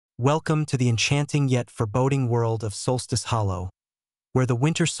Welcome to the enchanting yet foreboding world of Solstice Hollow, where the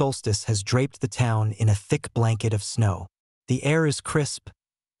winter solstice has draped the town in a thick blanket of snow. The air is crisp,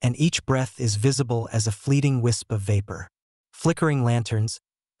 and each breath is visible as a fleeting wisp of vapor. Flickering lanterns,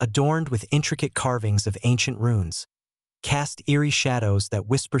 adorned with intricate carvings of ancient runes, cast eerie shadows that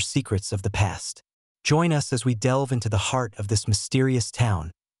whisper secrets of the past. Join us as we delve into the heart of this mysterious town,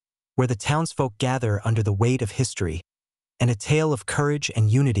 where the townsfolk gather under the weight of history, and a tale of courage and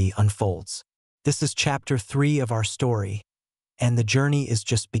unity unfolds. This is Chapter 3 of our story, and the journey is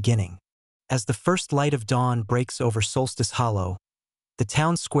just beginning. As the first light of dawn breaks over Solstice Hollow, the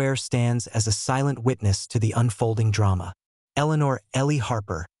town square stands as a silent witness to the unfolding drama. Ellie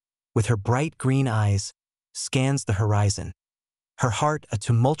Harper, with her bright green eyes, scans the horizon, her heart a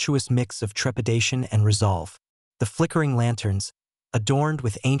tumultuous mix of trepidation and resolve. The flickering lanterns, adorned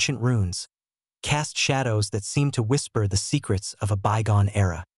with ancient runes, cast shadows that seem to whisper the secrets of a bygone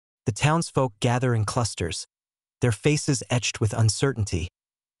era. The townsfolk gather in clusters, their faces etched with uncertainty,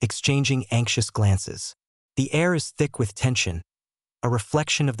 exchanging anxious glances. The air is thick with tension, a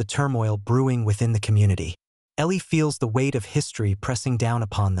reflection of the turmoil brewing within the community. Ellie feels the weight of history pressing down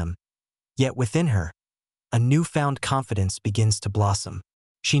upon them, yet within her, a newfound confidence begins to blossom.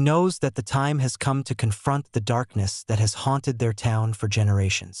 She knows that the time has come to confront the darkness that has haunted their town for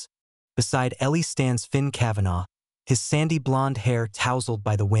generations. Beside Ellie stands Finn Kavanaugh, his sandy blonde hair tousled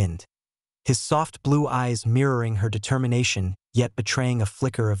by the wind, his soft blue eyes mirroring her determination yet betraying a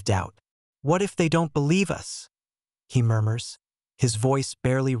flicker of doubt. "What if they don't believe us?" he murmurs, his voice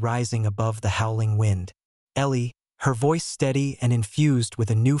barely rising above the howling wind. Ellie, her voice steady and infused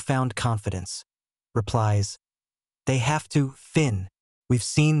with a newfound confidence, replies, "They have to, Finn. We've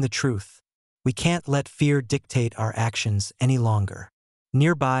seen the truth. We can't let fear dictate our actions any longer."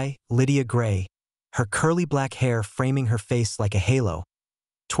 Nearby, Lydia Gray, her curly black hair framing her face like a halo,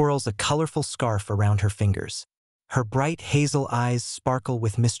 twirls a colorful scarf around her fingers. Her bright hazel eyes sparkle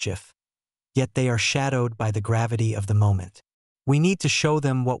with mischief, yet they are shadowed by the gravity of the moment. "We need to show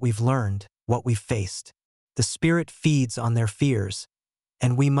them what we've learned, what we've faced. The spirit feeds on their fears,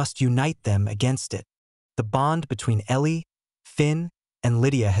 and we must unite them against it." The bond between Ellie, Finn, and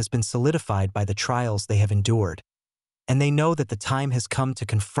Lydia has been solidified by the trials they have endured, and they know that the time has come to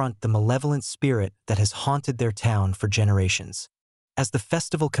confront the malevolent spirit that has haunted their town for generations. As the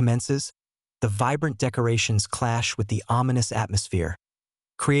festival commences, the vibrant decorations clash with the ominous atmosphere,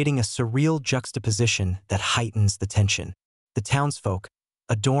 creating a surreal juxtaposition that heightens the tension. The townsfolk,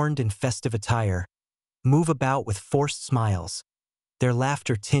 adorned in festive attire, move about with forced smiles, their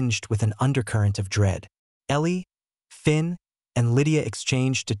laughter tinged with an undercurrent of dread. Ellie, Finn, and Lydia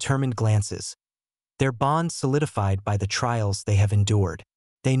exchange determined glances, their bond solidified by the trials they have endured.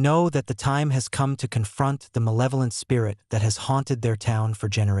 They know that the time has come to confront the malevolent spirit that has haunted their town for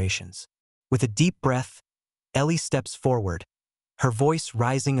generations. With a deep breath, Ellie steps forward, her voice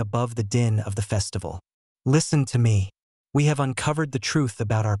rising above the din of the festival. "Listen to me. We have uncovered the truth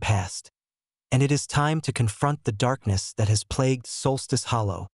about our past, and it is time to confront the darkness that has plagued Solstice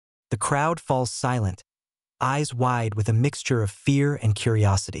Hollow." The crowd falls silent, eyes wide with a mixture of fear and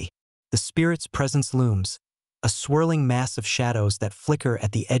curiosity. The spirit's presence looms, a swirling mass of shadows that flicker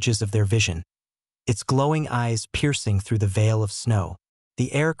at the edges of their vision, its glowing eyes piercing through the veil of snow.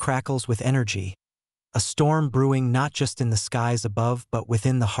 The air crackles with energy, a storm brewing not just in the skies above but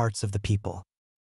within the hearts of the people.